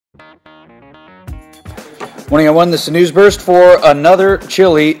Morning, everyone. This is NewsBurst for another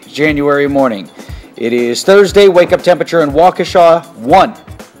chilly January morning. It is Thursday. Wake-up temperature in Waukesha, 1.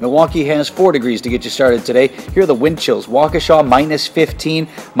 Milwaukee has 4 degrees to get you started today. Here are the wind chills. Waukesha, minus 15,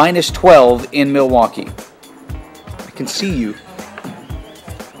 minus 12 in Milwaukee. I can see you.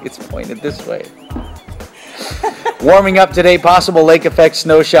 It's pointed this way. Warming up today, possible lake effect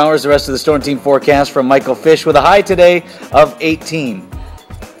snow showers. The rest of the storm team forecast from Michael Fish with a high today of 18.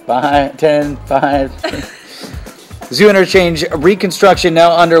 5. Zoo interchange reconstruction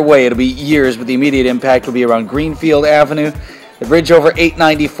now underway. It'll be years, but the immediate impact will be around Greenfield Avenue. The bridge over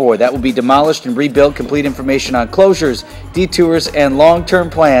 894, that will be demolished and rebuilt. Complete information on closures, detours, and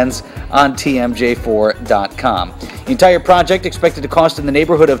long-term plans on tmj4.com. The entire project expected to cost in the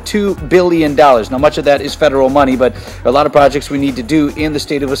neighborhood of $2 billion. Now, much of that is federal money, but there are a lot of projects we need to do in the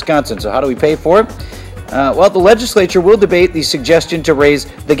state of Wisconsin. So how do we pay for it? Well, the legislature will debate the suggestion to raise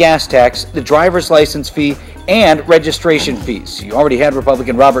the gas tax, the driver's license fee, and registration fees. You already had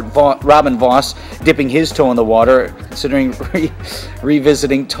Republican Robin Vos dipping his toe in the water, considering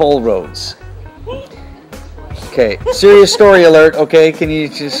revisiting toll roads. Okay, serious story alert, okay? Can you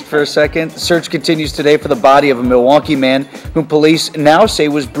just for a second? Search continues today for the body of a Milwaukee man whom police now say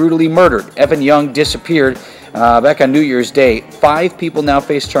was brutally murdered. Evan Young disappeared back on New Year's Day. 5 people now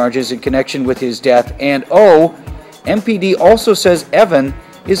face charges in connection with his death. And MPD also says Evan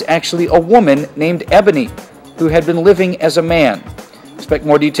is actually a woman named Ebony who had been living as a man. Expect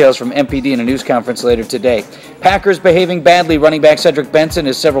more details from MPD in a news conference later today. Packers behaving badly. Running back Cedric Benson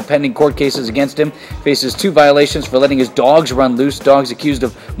has several pending court cases against him. Faces 2 violations for letting his dogs run loose. Dogs accused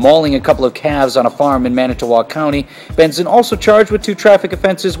of mauling a couple of calves on a farm in Manitowoc County. Benson also charged with 2 traffic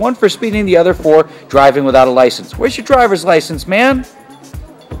offenses, one for speeding, the other for driving without a license. Where's your driver's license, man?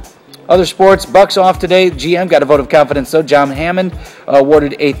 Other sports, Bucks off today. GM got a vote of confidence, though. John Hammond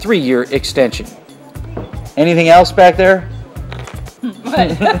awarded a 3-year extension. Anything else back there?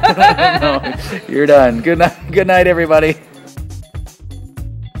 No, you're done. Good night, everybody.